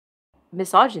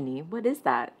misogyny, what is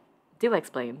that? Do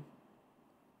explain.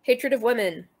 Hatred of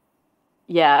women.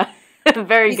 Yeah,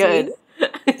 very Easy. good.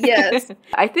 Yes.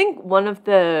 I think one of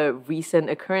the recent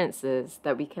occurrences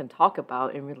that we can talk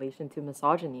about in relation to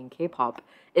misogyny in K-pop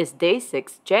is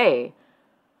Day6 Jae.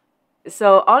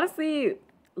 So honestly,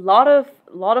 lot of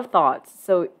thoughts.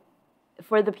 So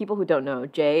for the people who don't know,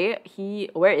 Jay,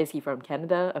 where is he from?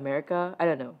 Canada, America? I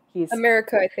don't know. He's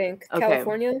America, I think. okay.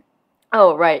 California.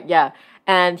 Oh, right, yeah.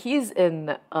 And he's in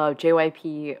a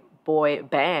JYP boy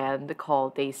band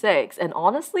called Day6. And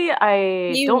honestly,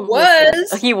 I He don't listen.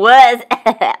 was. He was.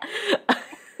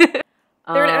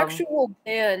 They're an um actual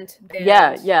band yeah,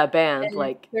 band. yeah, band And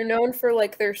like they're known for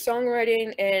like their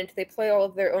songwriting, and they play all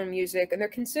of their own music, and they're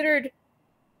considered,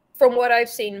 from what I've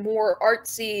seen, more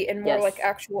artsy and more like yes.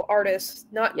 actual artists,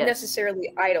 not Yes.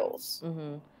 necessarily idols.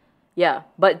 Mhm. Yeah,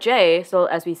 but Jay, so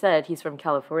as we said, he's from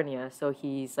California, so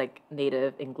he's like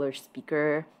native English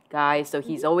speaker guy, so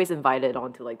he's Mhm. always invited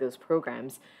onto like those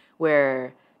programs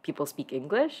where people speak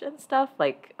English and stuff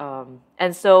like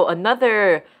and so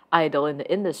another idol in the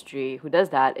industry who does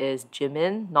that is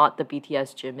Jimin, not the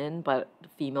BTS Jimin, but the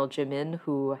female Jimin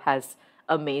who has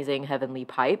amazing heavenly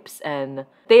pipes, and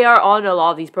they are on a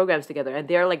lot of these programs together, and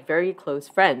they're like very close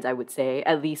friends, I would say,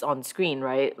 at least on screen,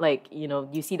 right? Like, you know,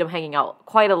 you see them hanging out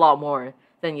quite a lot more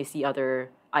than you see other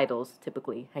idols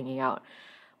typically hanging out,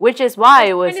 which is why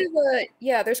There's it kind was. of a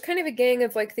yeah, there's kind of a gang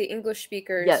of like the English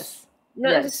speakers, Yes,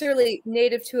 not yes, necessarily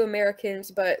native to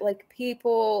Americans, but like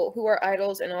people who are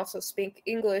idols and also speak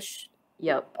English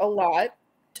yep, a lot.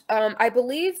 I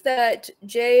believe that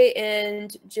Jay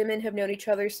and Jimin have known each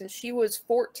other since she was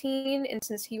 14 and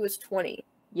since he was 20.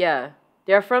 yeah,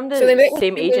 they're from So they the met when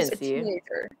same he was a agency.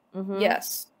 teenager. Mm-hmm.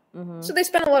 Yes. Mm-hmm. So they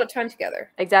spent a lot of time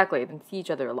together. Exactly, they see each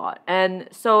other a lot. And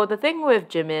so the thing with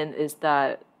Jimin is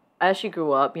that as she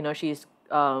grew up, you know, she's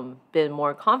been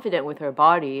more confident with her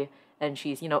body, and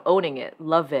she's, you know, owning it.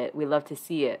 Love it. We love to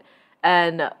see it.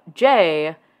 And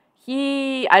Jay,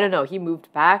 I don't know, he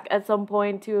moved back at some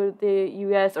point to the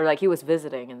US, or like he was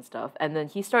visiting and stuff. And then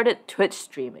he started Twitch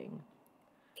streaming.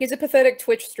 He's a pathetic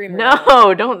Twitch streamer now.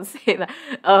 No, don't say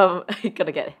that. He's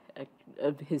gonna get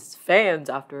his fans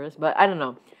after us, but I don't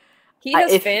know. He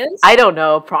has If fans? I don't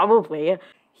know, probably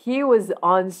he was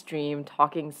on stream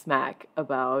talking smack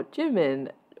about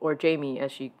Jimin, or Jamie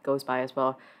as she goes by as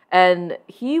well, and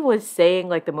he was saying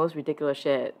like the most ridiculous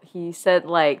shit. He said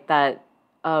like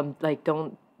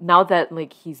don't, now that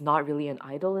like he's not really an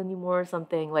idol anymore or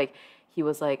something, like he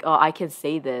was like, oh, I can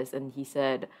say this, and he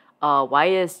said, why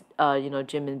is you know,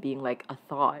 Jimin being like a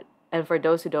thought. And for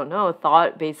those who don't know,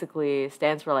 thought basically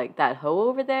stands for like that hoe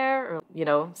over there, or you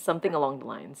know, something along the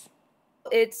lines.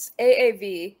 It's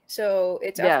AAV, so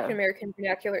it's African Yeah, American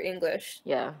Vernacular English.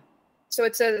 yeah. So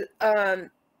it's a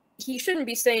he shouldn't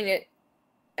be saying it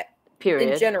in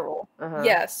Period. general. Uh-huh.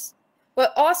 Yes.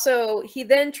 But also he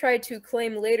then tried to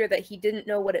claim later that he didn't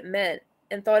know what it meant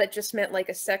and thought it just meant like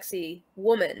a sexy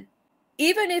woman.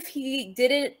 Even if he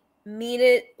didn't mean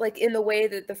it like in the way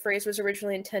that the phrase was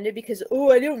originally intended, because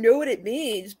oh, I don't know what it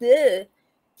means. Bleh.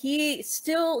 He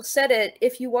still said it,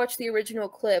 if you watch the original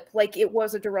clip, like it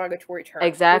was a derogatory term, which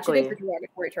it is a Exactly.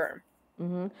 derogatory term.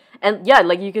 Mm-hmm. And yeah,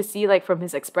 like you could see like from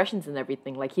his expressions and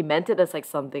everything, like he meant it as like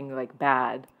something like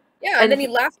bad. Yeah, and And then he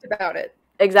laughed about it.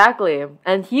 exactly.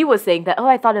 And he was saying that, oh,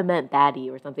 I thought it meant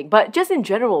baddie or something. But just in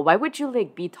general, why would you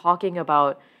like be talking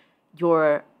about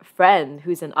your friend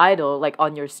who's an idol like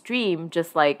on your stream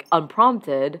just like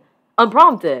unprompted?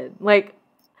 Unprompted. Like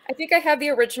I think I have the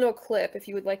original clip if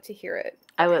you would like to hear it.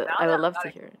 I Okay, would now I that would I'm love not to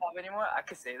in hear it. K-pop anymore, I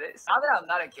could say this. Now that I'm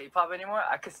not in K-pop anymore,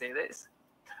 I could say this.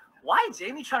 Why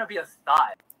Jamie trying to be a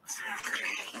thought?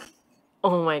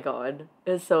 Oh my god.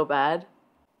 It's so bad.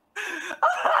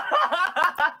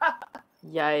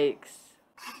 Yikes.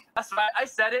 That's right. I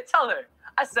said it. Tell her.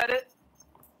 I said it.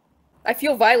 I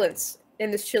feel violence in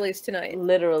this Chili's tonight.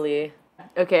 Literally.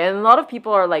 Okay, and a lot of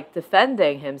people are like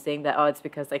defending him, saying that, oh, it's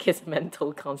because like his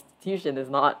mental constitution is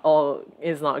not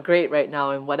great right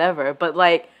now and whatever. But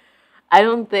like, I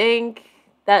don't think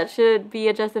that should be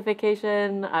a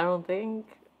justification. I don't think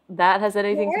that has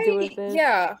anything to do with it.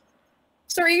 Yeah.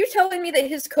 So are you telling me that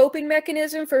his coping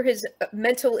mechanism for his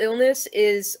mental illness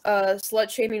is slut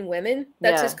shaming women?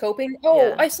 That's his Yeah. coping? Oh,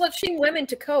 Yeah. I slut shame women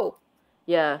to cope.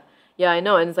 Yeah. Yeah, I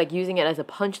know, and it's like using it as a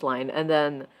punchline, and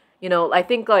then, you know, I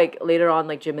think like later on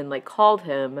like Jimin like called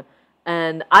him,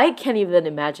 and I can't even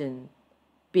imagine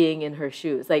being in her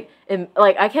shoes. Like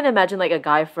I can't imagine like a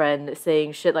guy friend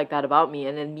saying shit like that about me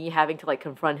and then me having to like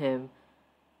confront him.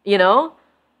 You know?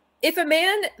 If a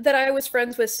man that I was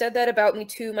friends with said that about me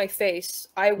to my face,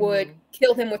 I would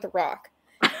kill him with a rock.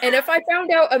 And if I found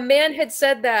out a man had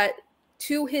said that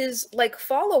to his like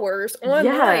followers online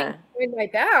Yeah. behind my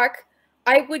back,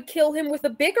 I would kill him with a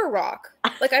bigger rock.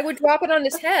 Like I would drop it on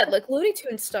his head, like Looney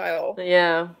Tunes style.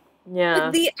 Yeah. Yeah.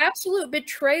 Like the absolute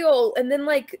betrayal, and then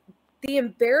like the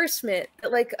embarrassment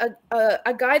that like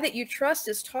a guy that you trust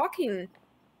is talking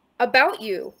about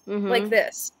you like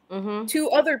this to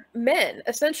other men,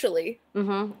 essentially.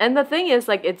 And the thing is,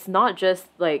 like, it's not just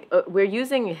like we're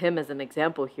using him as an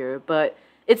example here, but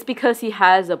it's because he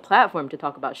has a platform to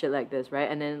talk about shit like this, right?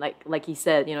 And then like he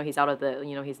said, you know, he's out of the,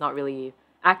 you know, he's not really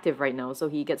active right now, so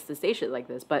he gets to say shit like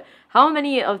this. But how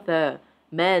many of the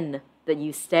men that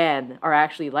you stan are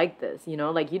actually like this? You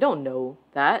know, like you don't know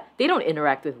that. They don't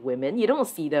interact with women. You don't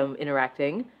see them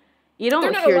interacting. You don't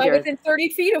They're not hear allowed their within 30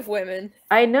 feet of women.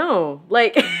 I know.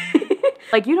 Like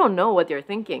like you don't know what they're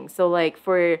thinking. So like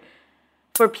for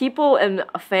people and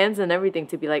fans and everything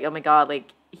to be like, oh my god,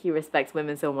 like he respects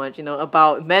women so much, you know,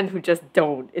 about men who just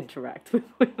don't interact with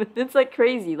women. It's like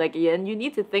crazy. Like, yeah, and you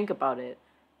need to think about it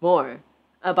more,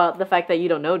 about the fact that you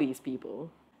don't know these people.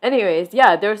 Anyways,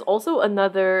 yeah, there's also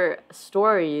another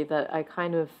story that I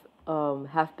kind of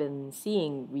have been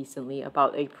seeing recently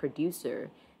about a producer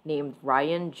named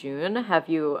Ryan Jhun. Have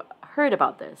you heard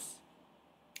about this?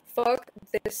 Fuck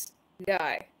this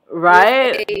guy.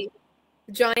 Right? A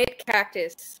giant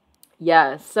cactus.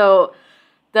 Yeah, so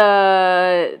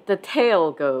the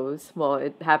tale goes, well,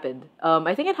 it happened.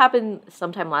 I think it happened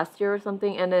sometime last year or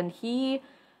something, and then he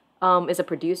is a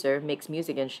producer, makes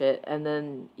music and shit, and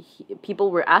then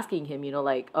people were asking him, you know,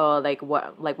 like, oh, like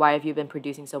what, like why have you been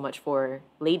producing so much for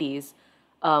ladies,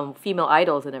 female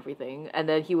idols and everything? And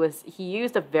then he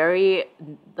used a very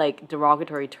like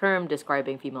derogatory term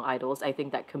describing female idols. I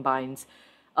think that combines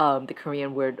the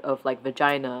Korean word of like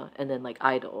vagina and then like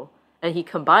idol, and he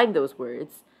combined those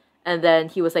words. And then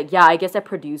he was like, yeah, I guess I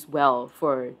produce well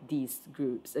for these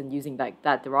groups, and using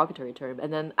that derogatory term.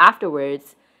 And then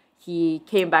afterwards, he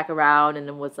came back around and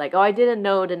then was like, oh, I didn't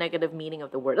know the negative meaning of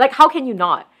the word. Like, how can you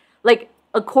not? Like,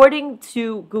 according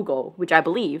to Google, which I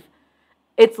believe,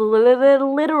 it's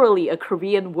literally a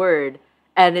Korean word.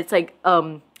 And it's like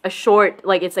a short,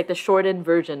 like, it's like the shortened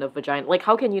version of vagina. Like,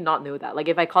 how can you not know that? Like,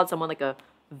 if I called someone like a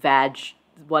vag,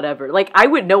 whatever, like, I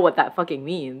would know what that fucking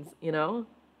means, you know?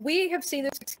 We have seen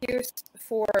this excuse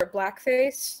for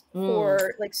blackface,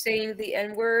 for like saying the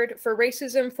N-word, for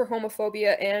racism, for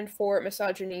homophobia, and for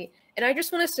misogyny. And I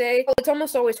just want to say, it's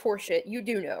almost always horseshit. You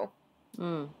do know.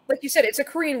 Like you said, it's a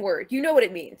Korean word. You know what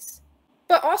it means.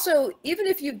 But also, even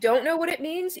if you don't know what it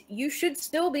means, you should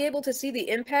still be able to see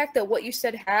the impact that what you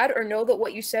said had, or know that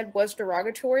what you said was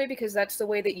derogatory, because that's the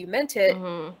way that you meant it.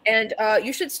 And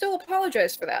you should still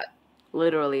apologize for that.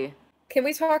 Literally. Can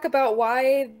we talk about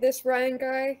why this Ryan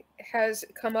guy has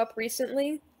come up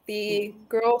recently? The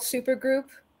girl supergroup,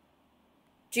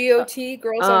 GOT,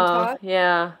 Girls on Top.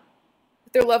 Yeah.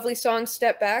 Their lovely song,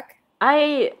 Step Back.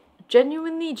 I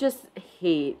genuinely just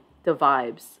hate the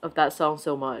vibes of that song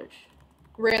so much.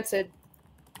 Rancid.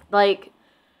 Like,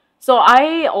 so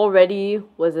I already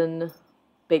wasn't a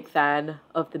big fan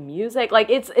of the music. Like,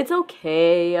 it's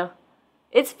okay.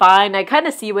 It's fine. I kind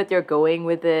of see what they're going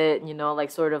with it, you know, like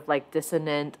sort of like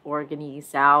dissonant, organy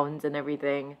sounds and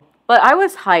everything. But I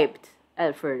was hyped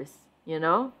at first, you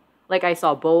know? Like I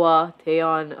saw Boa,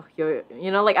 Taeyeon,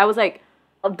 you know, like I was like,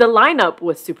 the lineup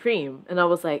was supreme. And I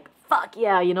was like, fuck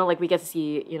yeah, you know, like we get to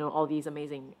see, you know, all these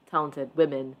amazing, talented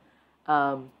women.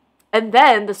 And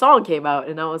then the song came out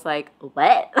and I was like,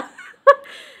 what?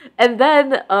 And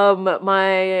then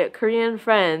my Korean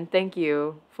friend, thank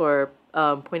you for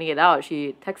pointing it out.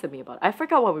 She texted me about it. I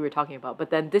forgot what we were talking about, but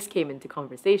then this came into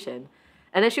conversation.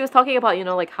 And then she was talking about, you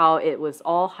know, like how it was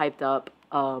all hyped up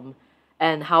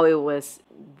and how it was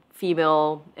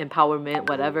female empowerment,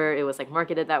 whatever. It was like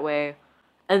marketed that way.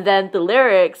 And then the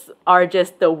lyrics are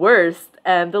just the worst.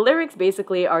 And the lyrics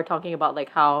basically are talking about like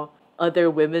how other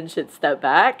women should step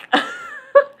back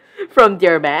from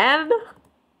their man.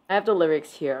 I have the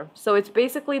lyrics here. So it's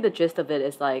basically the gist of it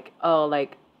is like, oh,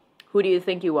 like, who do you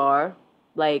think you are?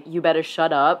 Like, you better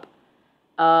shut up.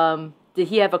 Did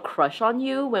he have a crush on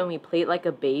you when we played like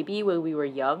a baby when we were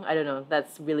young? I don't know.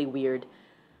 That's really weird.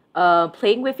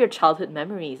 Playing with your childhood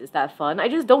memories, is that fun? I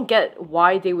just don't get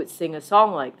why they would sing a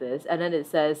song like this. And then it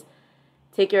says,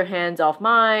 take your hands off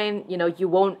mine. You know,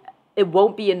 it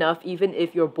won't be enough even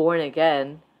if you're born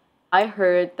again. I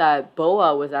heard that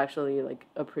Boa was actually like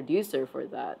a producer for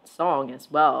that song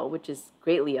as well, which is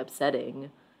greatly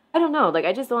upsetting. I don't know, like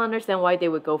I just don't understand why they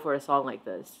would go for a song like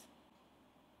this.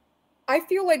 I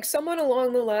feel like someone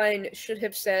along the line should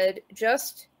have said,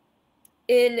 just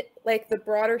in like the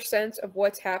broader sense of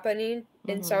what's happening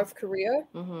in South Korea,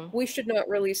 we should not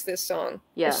release this song.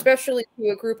 Yeah. Especially to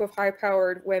a group of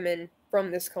high-powered women from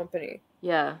this company.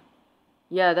 Yeah.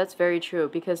 Yeah, that's very true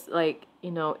because like,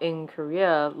 you know, in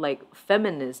Korea, like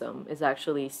feminism is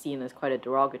actually seen as quite a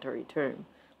derogatory term.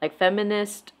 Like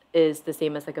feminist is the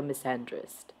same as like a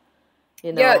misandrist,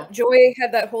 you Yeah, know? Joy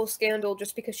had that whole scandal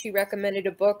just because she recommended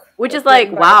a book Which is like,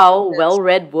 written by a wow, feminist.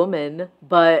 well-read woman,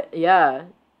 but yeah,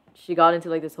 she got into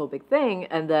like this whole big thing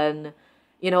and then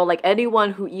you know, like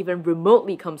anyone who even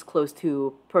remotely comes close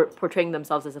to portraying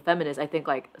themselves as a feminist, I think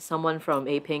like someone from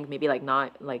A Pink, maybe like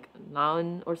not like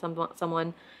Naun or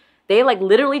someone, they like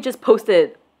literally just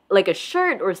posted like a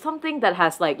shirt or something that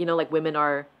has like, you know, like women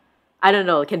are, I don't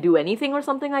know, can do anything or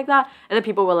something like that. And then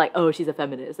people were like, oh, she's a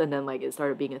feminist. And then like it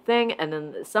started being a thing. And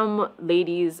then some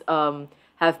ladies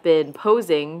have been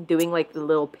posing, doing like the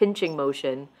little pinching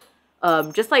motion,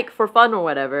 just like for fun or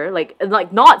whatever, like and,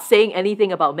 like not saying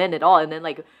anything about men at all. And then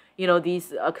like, you know,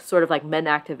 these sort of like men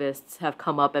activists have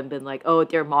come up and been like, oh,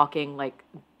 they're mocking like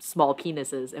small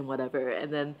penises and whatever.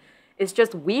 And then it's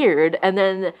just weird. And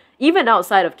then even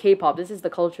outside of K-pop, this is the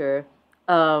culture.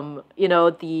 You know,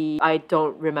 the I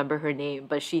don't remember her name,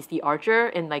 but she's the archer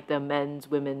in like the men's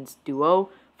women's duo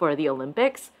for the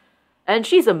Olympics. And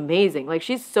she's amazing. Like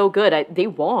she's so good. They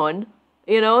won.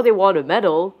 You know, they won a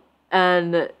medal.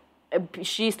 And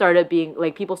she started being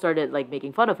like people started like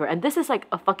making fun of her. And this is like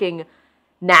a fucking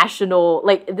national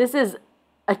like this is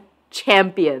a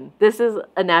champion. This is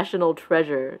a national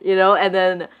treasure, you know? And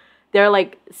then they're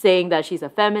like saying that she's a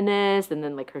feminist and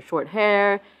then like her short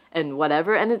hair and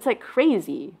whatever, and it's like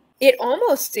crazy. It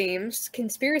almost seems,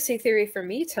 conspiracy theory for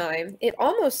me time, it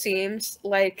almost seems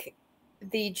like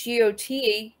the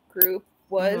GOT group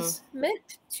was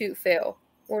meant to fail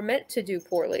or meant to do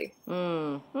poorly.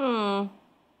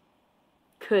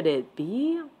 Could it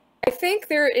be? I think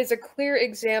there is a clear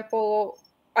example.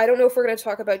 I don't know if we're going to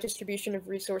talk about distribution of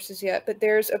resources yet, but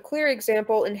there's a clear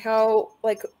example in how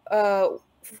like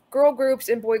girl groups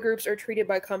and boy groups are treated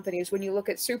by companies when you look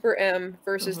at Super M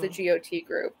versus the GOT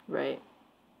group. Right.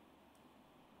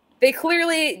 They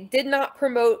clearly did not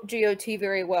promote GOT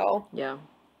very well. Yeah.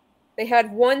 They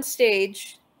had one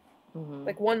stage,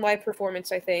 like one live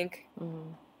performance, I think.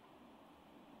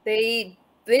 They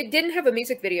didn't have a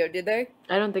music video, did they?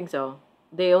 I don't think so.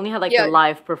 They only had like a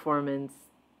live performance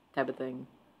type of thing.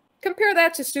 Compare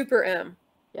that to Super M.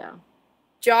 Yeah.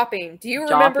 Jopping. Do you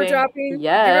remember Jopping?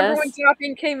 Yes. Do you remember when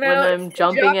Jopping came out? When I'm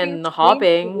jumping and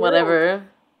hopping, whatever.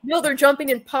 No, they're jumping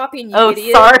and popping, you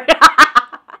idiot. Sorry.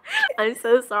 I'm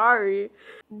so sorry.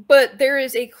 But there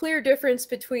is a clear difference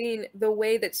between the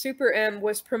way that Super M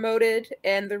was promoted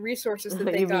and the resources that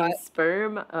they got. You mean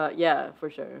sperm? Yeah, for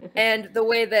sure. And the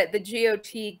way that the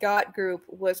GOT group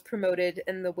was promoted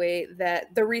and the way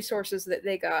that the resources that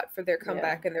they got for their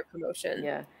comeback and their promotion.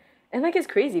 Yeah. And like it's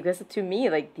crazy because to me,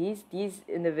 like these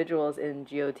individuals in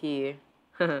GOT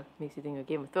makes you think of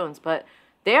Game of Thrones, but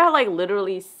they are like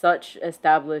literally such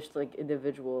established like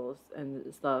individuals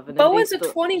and stuff. And Boa's a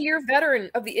 20-year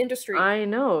veteran of the industry. I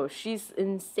know, she's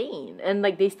insane, and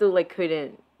like they still like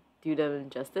couldn't do them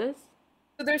justice.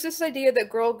 So there's this idea that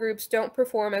girl groups don't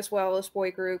perform as well as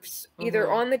boy groups,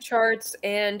 either on the charts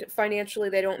and financially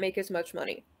they don't make as much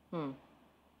money.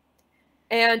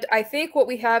 And I think what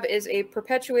we have is a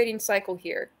perpetuating cycle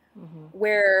here,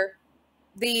 where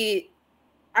the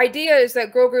idea is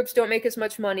that girl groups don't make as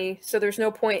much money, so there's no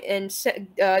point in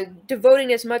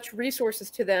devoting as much resources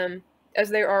to them as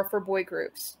there are for boy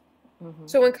groups.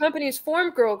 So when companies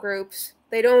form girl groups,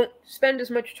 they don't spend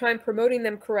as much time promoting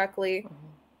them correctly.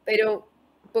 They don't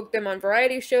book them on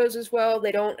variety shows as well.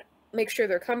 They don't make sure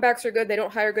their comebacks are good. They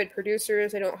don't hire good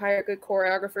producers. They don't hire good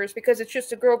choreographers because it's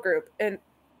just a girl group, and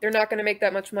they're not going to make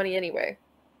that much money anyway.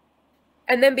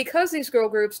 And then because these girl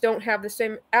groups don't have the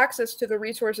same access to the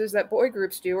resources that boy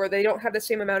groups do, or they don't have the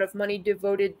same amount of money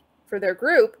devoted for their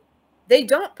group, they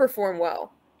don't perform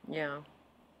well. Yeah.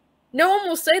 No one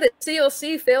will say that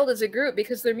CLC failed as a group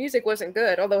because their music wasn't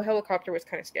good, although Helicopter was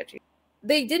kind of sketchy.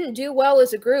 They didn't do well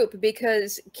as a group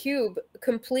because Cube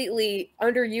completely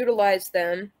underutilized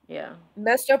them,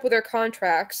 messed up with their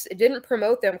contracts, didn't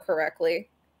promote them correctly,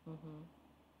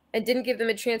 and didn't give them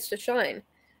a chance to shine.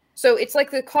 So it's like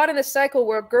they're caught in a cycle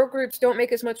where girl groups don't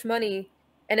make as much money,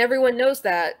 and everyone knows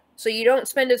that, so you don't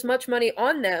spend as much money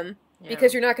on them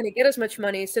because you're not going to get as much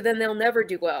money, so then they'll never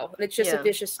do well. And it's just a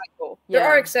vicious cycle. There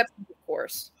are exceptions, of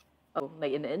course.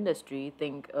 Like in the industry,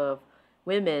 think of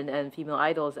women and female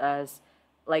idols as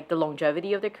like the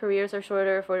longevity of their careers are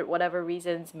shorter for whatever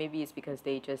reasons. Maybe it's because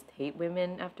they just hate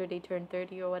women after they turn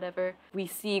 30 or whatever. We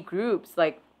see groups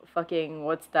like fucking,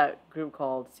 what's that group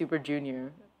called? Super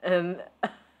Junior. And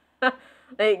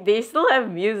like they still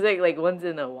have music like once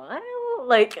in a while.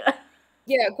 Like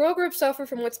Yeah, girl groups suffer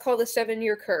from what's called a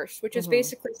 7-year curse, which is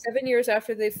basically 7 years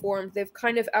after they formed, they've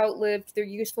kind of outlived their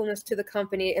usefulness to the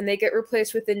company, and they get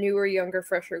replaced with a newer, younger,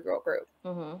 fresher girl group.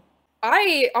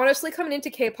 I honestly, coming into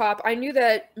K-pop, I knew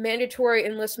that mandatory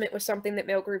enlistment was something that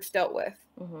male groups dealt with.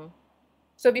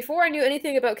 So before I knew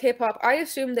anything about K-pop, I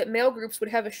assumed that male groups would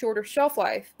have a shorter shelf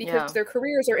life because their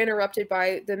careers are interrupted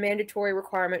by the mandatory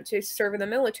requirement to serve in the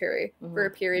military for a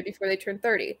period before they turn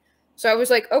 30. So I was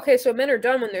like, okay, so men are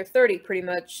done when they're 30 pretty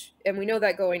much, and we know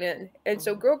that going in. And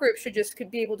so girl groups should just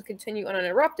be able to continue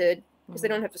uninterrupted because they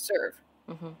don't have to serve.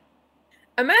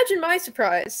 Imagine my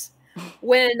surprise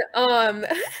when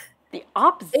the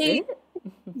opposite?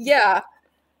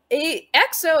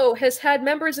 EXO has had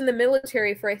members in the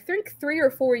military for I think 3 or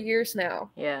 4 years now.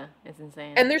 Yeah, it's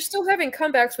insane. And they're still having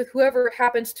comebacks with whoever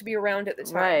happens to be around at the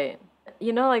time. Right.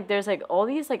 You know, like there's like all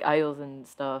these like idols and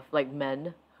stuff, like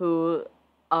men who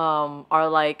are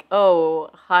like, oh,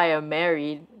 hi, I'm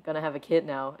married, gonna have a kid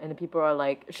now. And the people are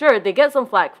like, sure, they get some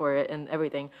flack for it and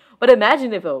everything. But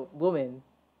imagine if imagine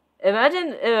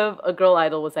if a girl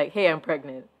idol was like, hey, I'm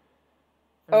pregnant.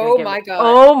 Oh my god.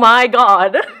 Oh my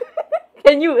god.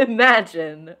 Can you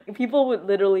imagine? People would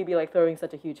literally be like throwing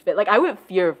such a huge fit. Like I would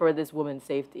fear for this woman's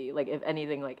safety. Like if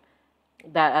anything like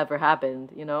that ever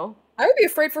happened, you know? I would be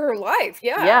afraid for her life,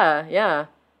 yeah. Yeah, yeah.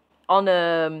 On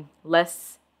a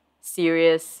less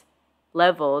serious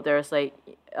level, there's like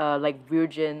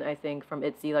Jhun, I think, from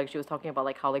ITZY, like she was talking about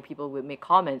like how like people would make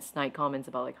snide comments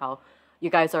about like how you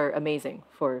guys are amazing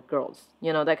for girls,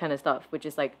 you know, that kind of stuff, which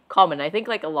is like common. I think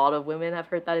like a lot of women have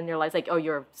heard that in their lives, like, oh,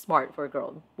 you're smart for a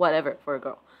girl, whatever for a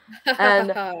girl.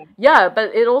 And yeah,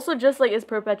 but it also just like is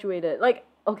perpetuated. Like,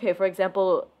 okay, for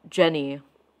example, Jennie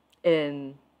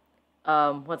in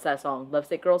what's that song,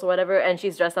 Lovesick Girls or whatever, and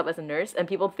she's dressed up as a nurse and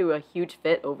people threw a huge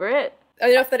fit over it.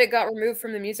 Enough that it got removed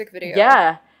from the music video.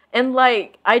 Yeah. And,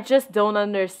 like, I just don't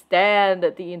understand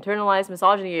the internalized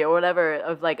misogyny or whatever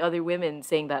of, like, other women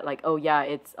saying that, like, oh, yeah,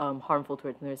 it's harmful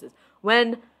towards nurses.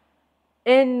 When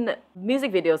in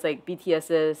music videos, like,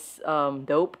 BTS's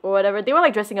Dope or whatever, they were,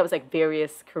 like, dressing up as, like,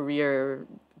 various careers,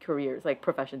 like,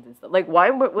 professions and stuff. Like, why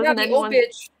wasn't anyone...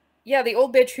 the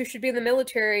old bitch who should be in the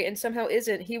military and somehow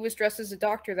isn't. He was dressed as a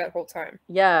doctor that whole time.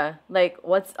 Yeah, like,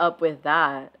 what's up with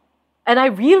that? And I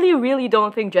really, really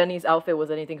don't think Jennie's outfit was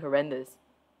anything horrendous.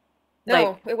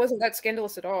 No, like, it wasn't that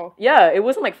scandalous at all. Yeah, it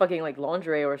wasn't like fucking like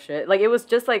lingerie or shit. Like it was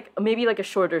just like maybe like a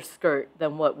shorter skirt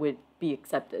than what would be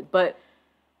accepted.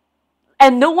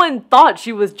 And no one thought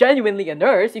she was genuinely a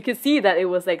nurse. You could see that it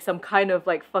was like some kind of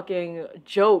like fucking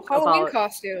joke Halloween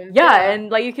costume. Yeah,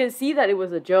 and like you could see that it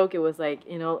was a joke. It was like,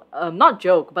 you know, not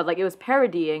joke, but like it was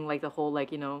parodying like the whole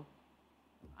like, you know,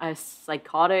 a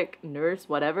psychotic nurse,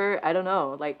 whatever. I don't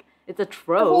know. Like it's a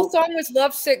trope. The whole song was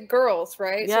lovesick girls,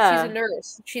 right? Yeah. So she's a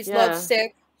nurse. She's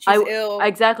lovesick. She's ill.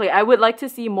 Exactly. I would like to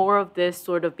see more of this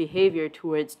sort of behavior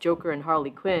towards Joker and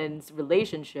Harley Quinn's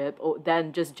relationship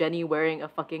than just Jennie wearing a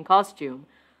fucking costume.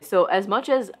 So as much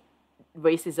as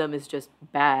racism is just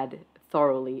bad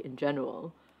thoroughly in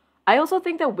general, I also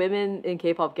think that women in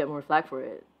K-pop get more flack for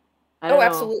it. I don't know.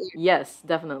 Absolutely. Yes,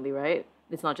 definitely, right?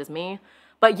 It's not just me.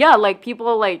 But yeah, like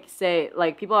people like say,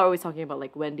 like people are always talking about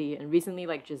like Wendy and recently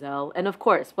like Giselle. And of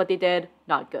course, what they did,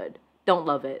 not good. Don't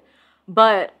love it.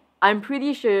 But I'm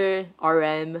pretty sure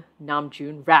RM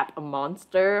Namjoon, Rap a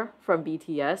Monster from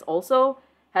BTS, also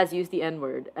has used the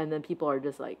N-word. And then people are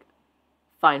just like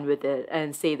fine with it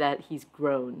and say that he's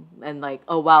grown. And like,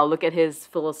 oh wow, look at his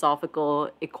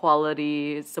philosophical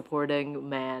equality supporting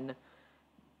man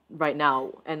right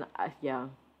now. And yeah.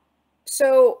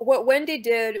 So what Wendy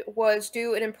did was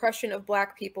do an impression of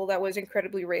black people that was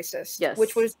incredibly racist. Yes.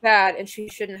 Which was bad, and she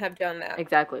shouldn't have done that.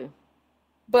 Exactly.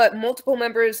 But multiple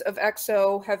members of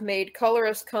EXO have made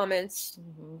colorist comments.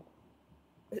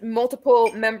 Mm-hmm.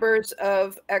 Multiple members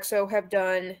of EXO have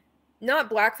done, not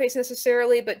blackface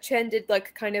necessarily, but Chen did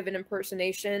like kind of an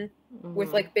impersonation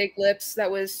with like big lips. That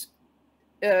was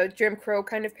Jim Crow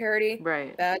kind of parody.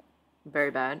 Right. Bad.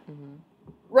 Very bad. Mm-hmm.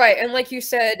 Right, and like you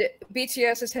said,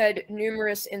 BTS has had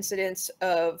numerous incidents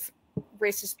of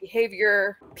racist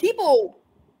behavior. People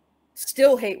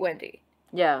still hate Wendy.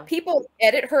 Yeah. People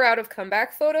edit her out of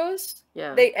comeback photos.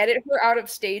 Yeah. They edit her out of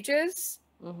stages.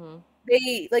 Mm-hmm.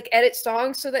 They like edit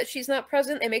songs so that she's not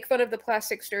present. They make fun of the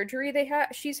plastic surgery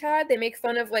she's had. They make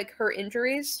fun of like her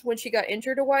injuries when she got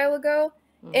injured a while ago.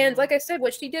 Mm-hmm. And like I said,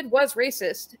 what she did was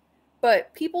racist.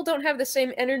 But people don't have the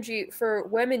same energy for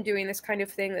women doing this kind of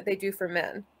thing that they do for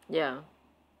men. Yeah.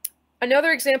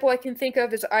 Another example I can think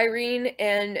of is Irene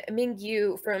and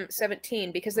Mingyu from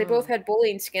 17, because they both had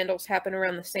bullying scandals happen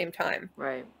around the same time.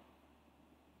 Right.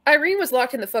 Irene was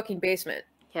locked in the fucking basement.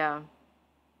 Yeah.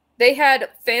 They had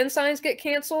fan signs get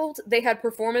canceled. They had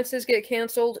performances get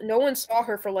canceled. No one saw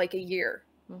her for like a year.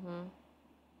 Mm-hmm.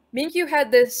 Minkyu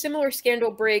had the similar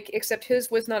scandal break, except his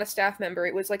was not a staff member.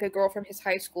 It was like a girl from his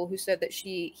high school who said that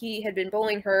he had been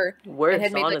bullying her and had Worse,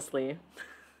 made like honestly.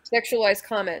 sexualized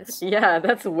comments. Yeah,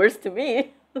 that's worse to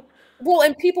me. Well,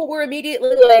 and people were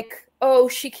immediately like, "Oh,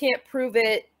 she can't prove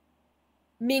it.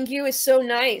 Mingyu is so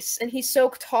nice and he's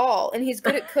so tall and he's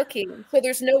good at cooking. So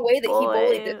there's no way that he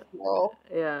bullied this girl."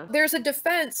 Yeah. There's a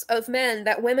defense of men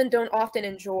that women don't often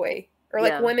enjoy or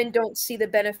like Yeah. women don't see the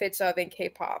benefits of in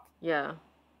K-pop. Yeah.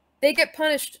 They get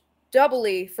punished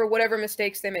doubly for whatever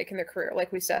mistakes they make in their career,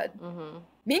 like we said. Mm-hmm.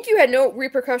 Minkyu had no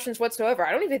repercussions whatsoever.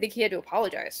 I don't even think he had to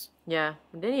apologize. Yeah.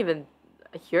 I didn't even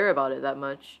hear about it that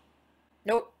much.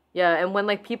 Nope. Yeah, and when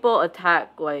like people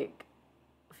attack like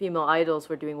female idols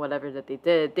for doing whatever that they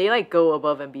did, they like go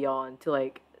above and beyond to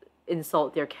like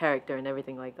insult their character and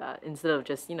everything like that instead of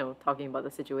just, you know, talking about the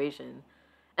situation.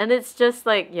 And it's just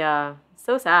like, yeah,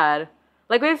 so sad.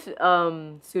 Like with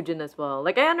Sujin as well.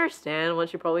 Like I understand what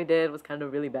she probably did was kind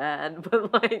of really bad,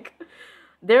 but like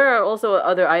there are also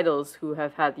other idols who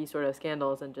have had these sort of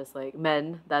scandals and just like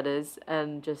men, that is,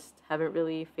 and just haven't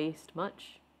really faced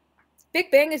much.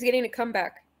 Big Bang is getting a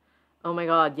comeback. Oh my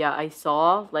god, yeah, I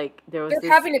saw like there was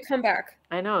They're having a comeback.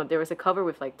 I know, there was a cover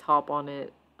with like Top on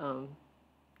it.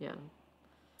 Yeah.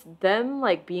 Them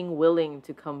like being willing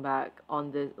to come back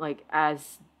on the like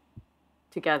as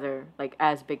together, like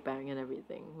as Big Bang and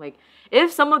everything. Like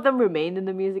if some of them remained in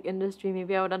the music industry,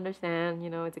 maybe I would understand,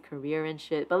 you know, it's a career and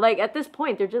shit. But like at this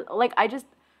point, they're just like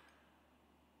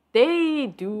they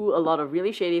do a lot of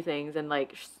really shady things, and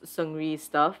like Seungri's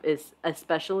stuff is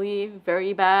especially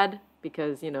very bad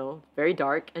because, you know, very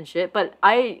dark and shit. But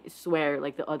I swear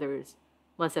like the others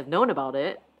must have known about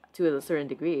it to a certain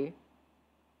degree.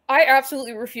 I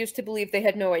absolutely refuse to believe they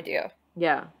had no idea.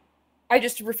 Yeah. I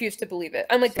just refuse to believe it.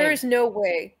 I'm like, Same. there is no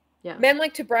way. Yeah. Men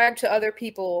like to brag to other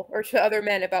people or to other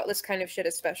men about this kind of shit,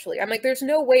 especially. I'm like, there's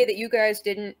no way that you guys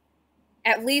didn't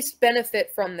at least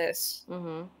benefit from this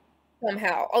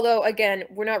somehow. Although, again,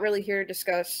 we're not really here to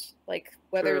discuss like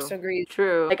whether Seungri.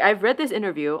 True. Like I've read this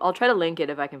interview. I'll try to link it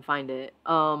if I can find it.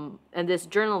 And this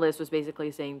journalist was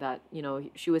basically saying that, you know,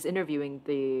 she was interviewing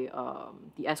the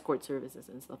escort services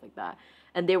and stuff like that,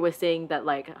 and they were saying that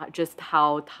like just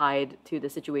how tied to the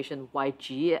situation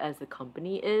YG as a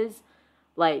company is,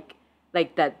 like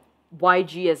that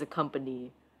YG as a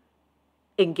company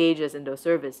engages in those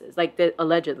services, like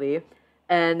allegedly,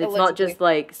 and it's not just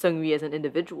like Seungri as an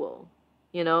individual,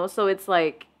 you know. So it's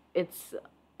like it's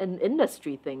an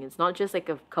industry thing. It's not just like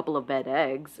a couple of bad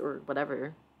eggs or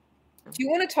whatever. Do you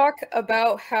want to talk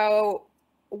about how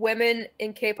women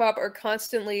in K-pop are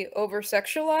constantly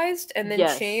over-sexualized and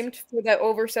then shamed for that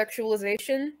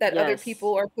over-sexualization that other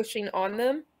people are pushing on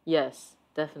them? Yes,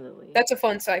 definitely. That's a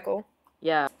fun cycle.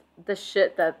 Yeah. The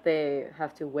shit that they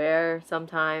have to wear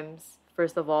sometimes,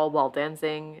 first of all, while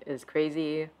dancing is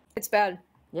crazy. It's bad.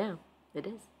 Yeah, it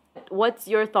is. What's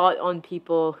your thought on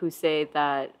people who say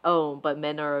that, oh, but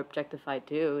men are objectified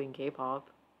too in K-pop?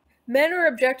 Men are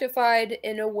objectified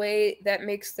in a way that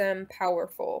makes them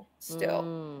powerful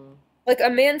still. Like a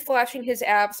man flashing his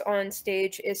abs on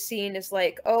stage is seen as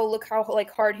like, oh, look how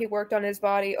like hard he worked on his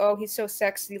body. Oh, he's so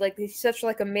sexy. Like he's such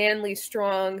like a manly,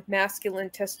 strong, masculine,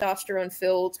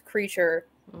 testosterone-filled creature.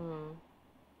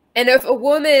 And if a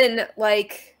woman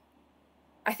like,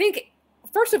 I think,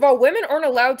 first of all, women aren't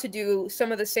allowed to do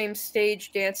some of the same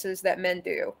stage dances that men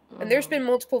do. And there's been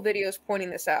multiple videos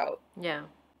pointing this out. Yeah.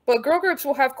 But girl groups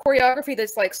will have choreography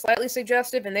that's like slightly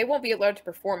suggestive and they won't be allowed to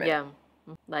perform it. Yeah.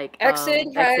 Like Exit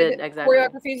had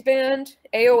choreographies banned.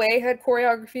 AOA had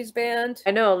choreographies banned.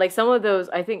 I know, like some of those,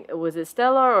 I think, was it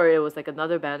Stella or it was like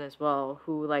another band as well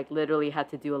who like literally had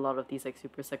to do a lot of these like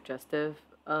super suggestive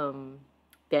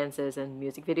dances and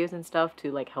music videos and stuff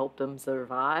to like help them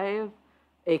survive,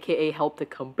 aka help the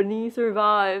company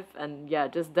survive. And yeah,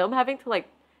 just them having to like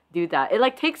do that, it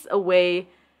like takes away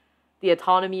the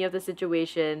autonomy of the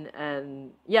situation.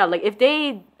 And yeah, like if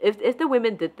the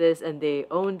women did this and they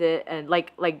owned it, and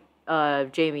like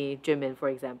Jamie Jimin, for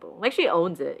example, like she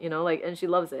owns it, you know, like, and she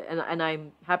loves it, and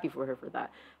I'm happy for her for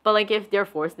that. But like if they're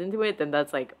forced into it, then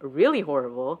that's like really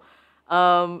horrible.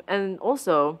 And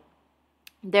also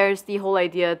there's the whole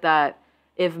idea that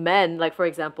if men, like for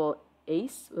example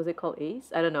Ace, was it called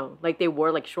Ace, I don't know, like they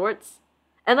wore like shorts.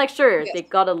 And like sure, they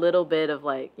got a little bit of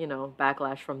like, you know,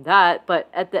 backlash from that, but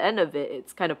at the end of it,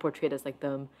 it's kind of portrayed as like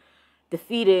them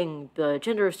defeating the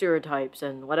gender stereotypes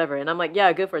and whatever. And I'm like,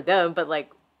 yeah, good for them, but like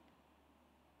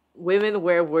women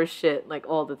wear worse shit like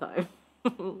all the time.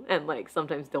 And like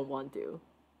sometimes don't want to.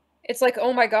 It's like,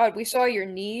 oh my god, we saw your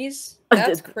knees.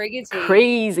 That's crazy.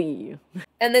 Crazy.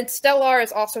 And then Stellar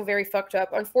is also very fucked up.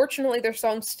 Unfortunately, their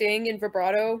songs Sting and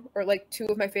Vibrato are like two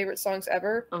of my favorite songs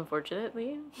ever.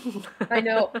 Unfortunately. I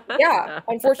know. Yeah,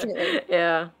 unfortunately.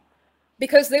 Yeah.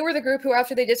 Because they were the group who,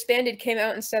 after they disbanded, came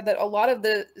out and said that a lot of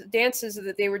the dances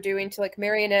that they were doing to like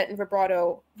Marionette and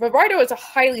Vibrato is a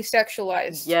highly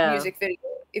sexualized music video.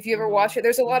 If you ever watch it,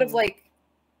 there's a lot of like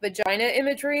vagina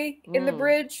imagery in the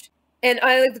bridge. And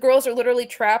the girls are literally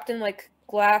trapped in like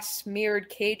glass mirrored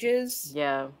cages.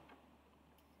 Yeah.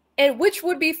 And which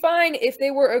would be fine if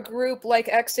they were a group like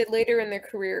Exit later in their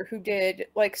career who did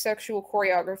like sexual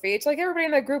choreography. It's like everybody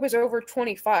in that group is over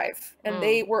 25 and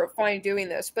they were fine doing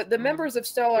this. But the members of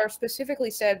Stellar specifically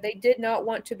said they did not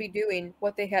want to be doing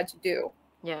what they had to do.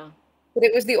 Yeah. But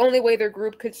it was the only way their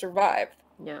group could survive.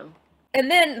 Yeah. And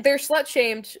then they're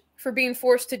slut-shamed for being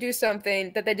forced to do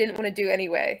something that they didn't want to do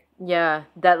anyway. Yeah,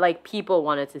 that like people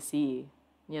wanted to see,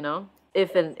 you know?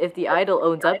 If the idol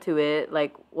owns up to it,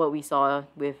 like what we saw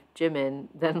with Jimin,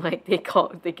 then like they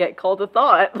get called a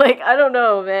thought. Like, I don't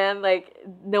know, man. Like,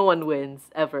 no one wins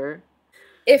ever.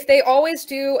 If they always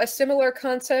do a similar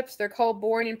concept, they're called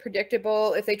boring and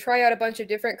predictable. If they try out a bunch of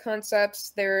different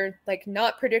concepts, they're like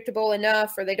not predictable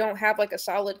enough, or they don't have like a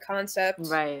solid concept.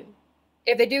 Right.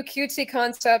 If they do cutesy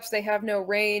concepts, they have no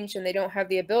range and they don't have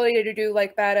the ability to do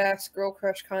like badass girl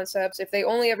crush concepts. If they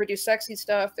only ever do sexy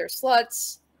stuff, they're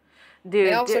sluts. Dude,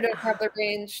 they also don't have the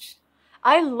range.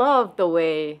 I love the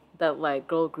way that like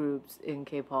girl groups in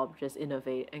K-pop just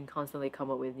innovate and constantly come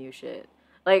up with new shit.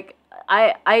 Like,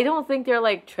 I don't think they're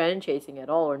like trend chasing at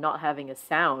all or not having a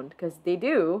sound, because they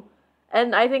do,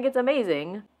 and I think it's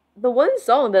amazing. The one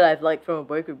song that I've liked from a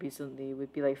boy group recently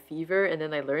would be like Fever, and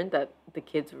then I learned that the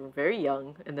kids were very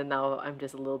young, and then now I'm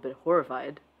just a little bit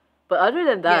horrified. But other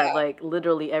than that, like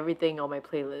literally everything on my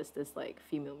playlist is like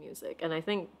female music, and I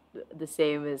think the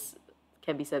same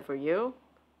can be said for you.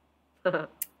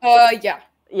 Yeah.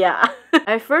 Yeah.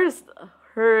 I first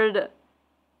heard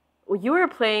you were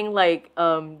playing like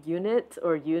Unit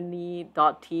or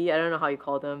Uni.T. I don't know how you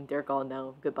call them. They're gone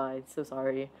now. Goodbye. So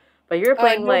sorry. But you were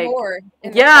playing no like more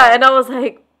yeah, and I was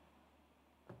like,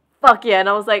 fuck yeah, and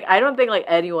I was like, I don't think like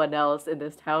anyone else in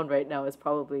this town right now is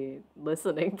probably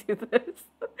listening to this.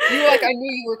 You were like, I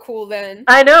knew you were cool then.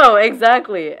 I know,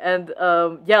 exactly. And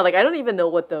yeah, like I don't even know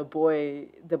what the boy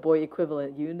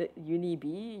equivalent Uni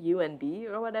B, UNB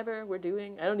or whatever we're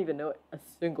doing. I don't even know a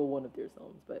single one of their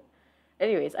songs, but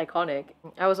anyways, iconic.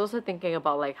 I was also thinking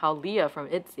about like how Leah from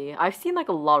ITZY, I've seen like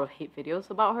a lot of hate videos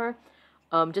about her.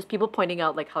 Just people pointing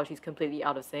out like how she's completely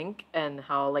out of sync and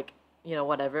how like, you know,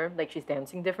 whatever, like she's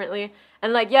dancing differently.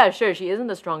 And like, yeah, sure, she isn't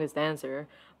the strongest dancer,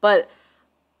 but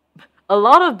a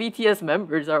lot of BTS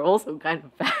members are also kind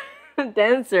of bad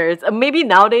dancers. Maybe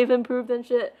now they've improved and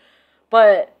shit,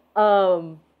 but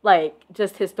like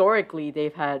just historically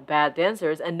they've had bad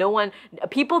dancers, and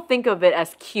people think of it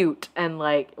as cute and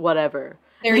like whatever.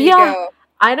 There you go.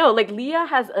 I know, like Leah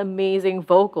has amazing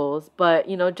vocals, but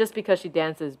you know, just because she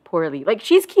dances poorly, like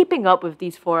she's keeping up with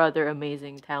these 4 other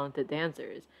amazing talented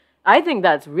dancers. I think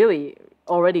that's really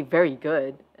already very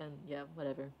good, and yeah,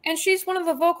 whatever. And she's one of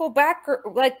the vocal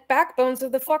backbones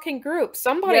of the fucking group.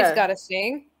 Somebody's gotta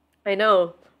sing. I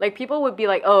know. Like people would be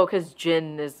like, oh, because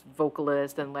Jin is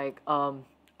vocalist and like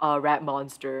Rap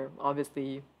Monster,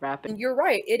 obviously rapping. You're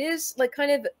right. It is like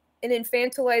kind of an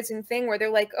infantilizing thing where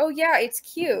they're like, oh yeah, it's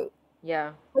cute.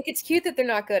 Yeah. Like it's cute that they're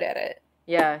not good at it.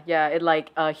 Yeah, yeah. It like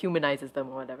humanizes them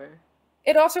or whatever.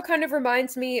 It also kind of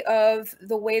reminds me of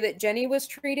the way that Jennie was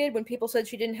treated when people said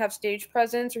she didn't have stage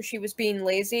presence or she was being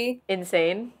lazy.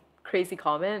 Insane. Crazy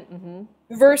comment.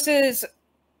 Mm-hmm. Versus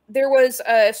there was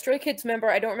a Stray Kids member,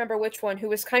 I don't remember which one, who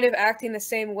was kind of acting the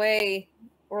same way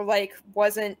or like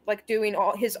wasn't like doing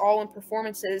all in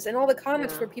performances, and all the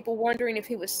comments were people wondering if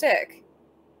he was sick.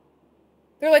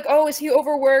 They're like, oh, is he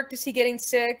overworked? Is he getting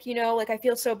sick? You know, like I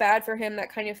feel so bad for him,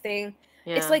 that kind of thing.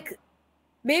 Yeah. It's like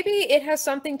maybe it has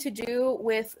something to do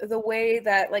with the way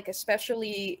that like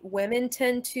especially women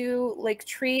tend to like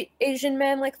treat Asian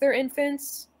men like they're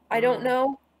infants. I don't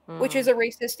know, which is a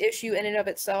racist issue in and of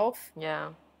itself. Yeah.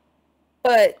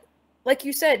 But like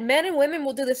you said, men and women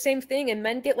will do the same thing, and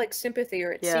men get like sympathy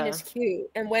or it's seen as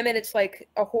cute, and women it's like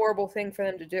a horrible thing for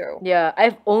them to do. Yeah,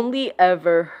 I've only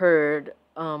ever heard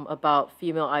about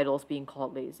female idols being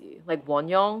called lazy, like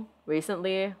Wonyoung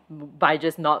recently, by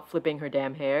just not flipping her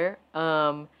damn hair,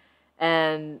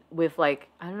 and with like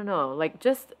I don't know, like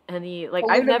just any like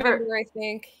I've never member, I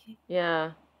think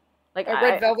like a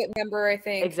Red Velvet member, I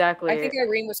think. Exactly. I think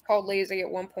Irene was called lazy at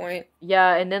one point.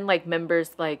 Yeah, and then like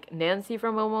members like Nancy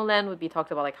from Momoland would be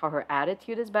talked about like how her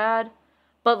attitude is bad,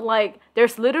 But like,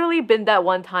 there's literally been that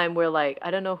one time where like, I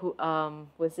don't know who,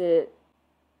 was it?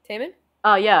 Taemin?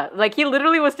 Oh yeah, like he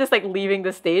literally was just like leaving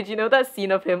the stage. You know that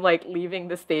scene of him like leaving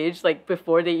the stage like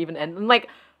before they even end. And, like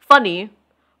funny,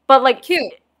 but like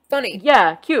Cute, funny.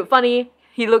 yeah, cute, funny.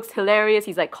 He looks hilarious.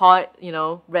 He's like caught, you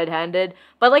know, red-handed.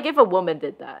 But like if a woman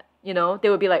did that, you know, they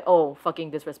would be like, oh,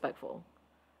 fucking disrespectful.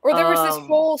 Or there was this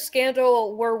whole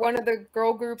scandal where one of the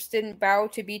girl groups didn't bow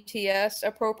to BTS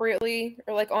appropriately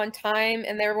or like on time,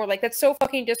 and they were like, "That's so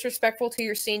fucking disrespectful to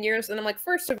your seniors." And I'm like,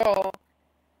 first of all,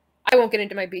 I won't get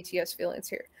into my BTS feelings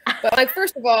here, but like,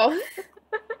 first of all,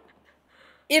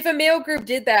 if a male group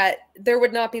did that, there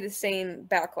would not be the same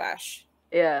backlash.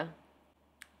 Yeah,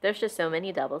 there's just so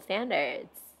many double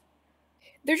standards.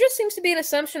 There just seems to be an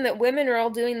assumption that women are all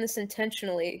doing this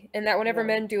intentionally, and that whenever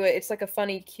men do it, it's like a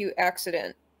funny, cute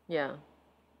accident. Yeah.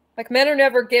 Like, men are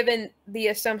never given the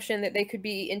assumption that they could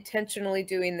be intentionally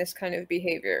doing this kind of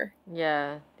behavior.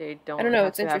 Yeah, they don't I don't know, have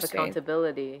it's to have interesting.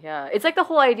 accountability. Yeah. It's like the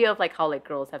whole idea of like how like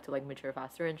girls have to like mature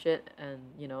faster and shit, and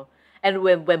you know, and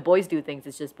when boys do things,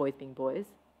 it's just boys being boys.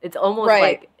 It's almost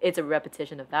like it's a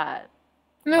repetition of that.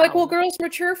 And they're like, well, girls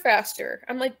mature faster.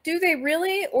 I'm like, do they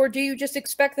really? Or do you just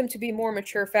expect them to be more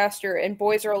mature faster and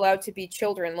boys are allowed to be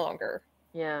children longer?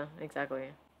 Yeah, exactly.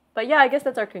 But yeah, I guess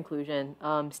that's our conclusion.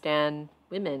 Stand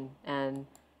women and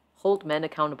hold men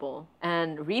accountable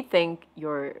and rethink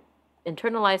your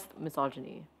internalized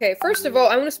misogyny. Okay, first of all,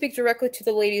 I want to speak directly to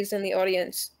the ladies in the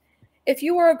audience. If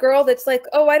you are a girl that's like,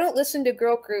 oh, I don't listen to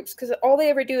girl groups because all they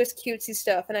ever do is cutesy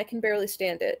stuff and I can barely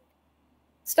stand it.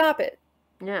 Stop it.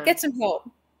 Yeah. Get some help.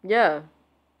 Yeah.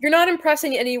 You're not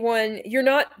impressing anyone. You're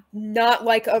not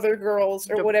like other girls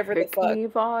or whatever the fuck.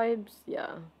 Vibes.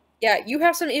 Yeah. Yeah, you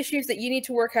have some issues that you need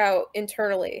to work out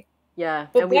internally. Yeah,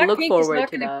 but and we look forward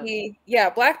to that.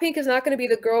 Blackpink is not going to be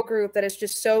the girl group that is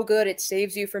just so good it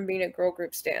saves you from being a girl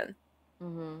group stan.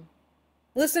 Mm-hmm.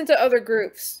 Listen to other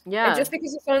groups. Yeah. And just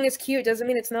because a song is cute doesn't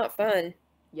mean it's not fun.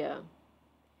 Yeah.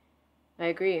 I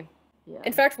agree. Yeah.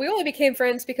 In fact, we only became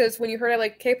friends because when you heard I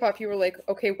like K-pop, you were like,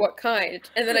 okay, what kind?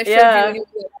 And then I showed you and you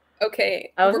were like,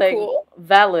 okay, I was like, cool.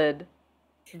 Valid.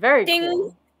 Very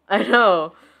cool. I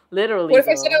know. Literally. What if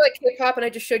I said I like K-pop and I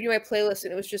just showed you my playlist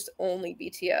and it was just only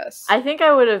BTS? I think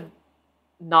I would have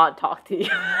not talked to you.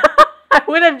 I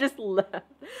would have just left.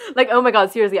 Like, oh my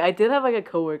god, seriously, I did have like a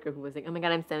coworker who was like, oh my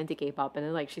god, I'm 70 K-pop, and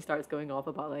then like she starts going off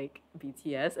about like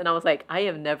BTS, and I was like, I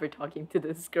am never talking to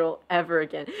this girl ever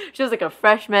again. She was like a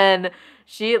freshman.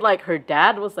 She like her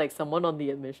dad was like someone on the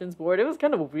admissions board. It was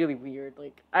kind of really weird.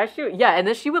 Like actually, yeah, and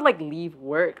then she would like leave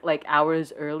work like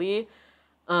hours early,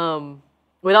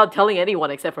 without telling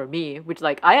anyone except for me, which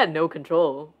like I had no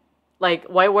control. Like,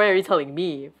 why are you telling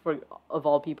me of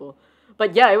all people?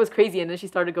 But yeah, it was crazy, and then she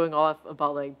started going off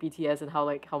about like BTS and how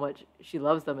much she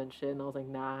loves them and shit, and I was like,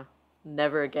 nah,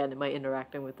 never again am I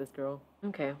interacting with this girl.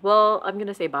 Okay, well, I'm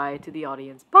gonna say bye to the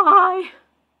audience. Bye!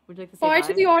 Would you like to say bye? Bye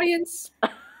to the audience.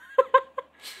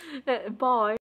 Bye.